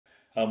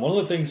One of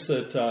the things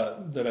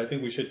that I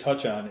think we should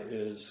touch on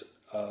is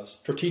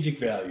strategic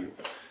value.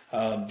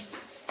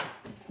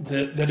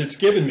 That it's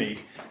given me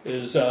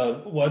is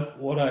what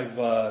it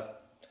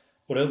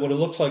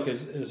looks like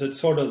is it's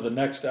sort of the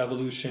next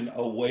evolution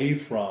away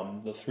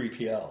from the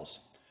 3PLs,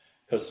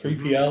 because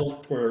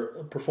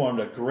 3PLs performed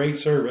a great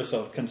service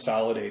of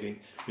consolidating,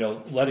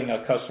 letting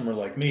a customer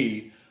like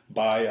me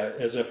buy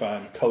as if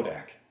I'm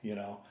Kodak, I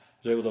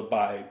was able to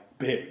buy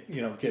big,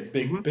 get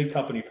big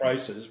company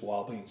prices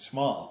while being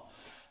small.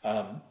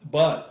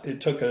 But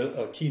it took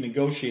a key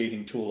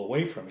negotiating tool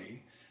away from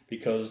me,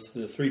 because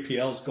the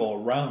 3PLs go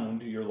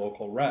around your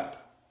local rep.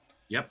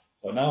 Yep.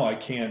 So now I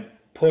can't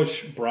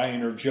push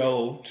Brian or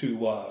Joe to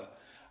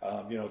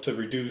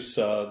reduce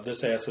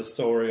this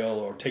accessorial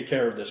or take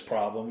care of this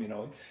problem.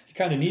 You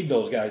kind of need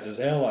those guys as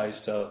allies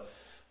to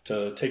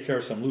take care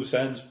of some loose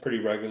ends pretty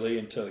regularly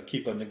and to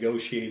keep a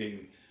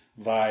negotiating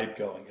vibe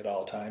going at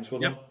all times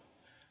with them.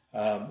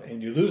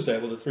 And you lose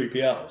that with the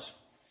 3PLs.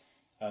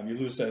 You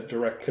lose that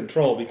direct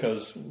control,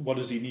 because what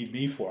does he need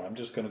me for? I'm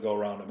just going to go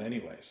around him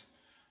anyways.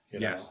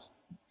 Yes.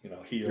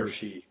 He or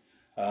she.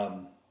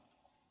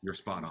 You're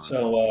spot on.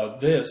 So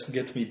this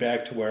gets me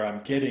back to where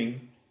I'm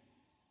getting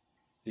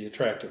the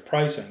attractive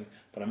pricing,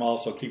 but I'm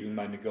also keeping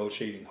my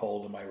negotiating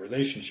hold in my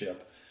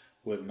relationship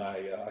with my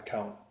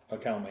account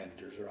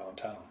managers around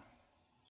town.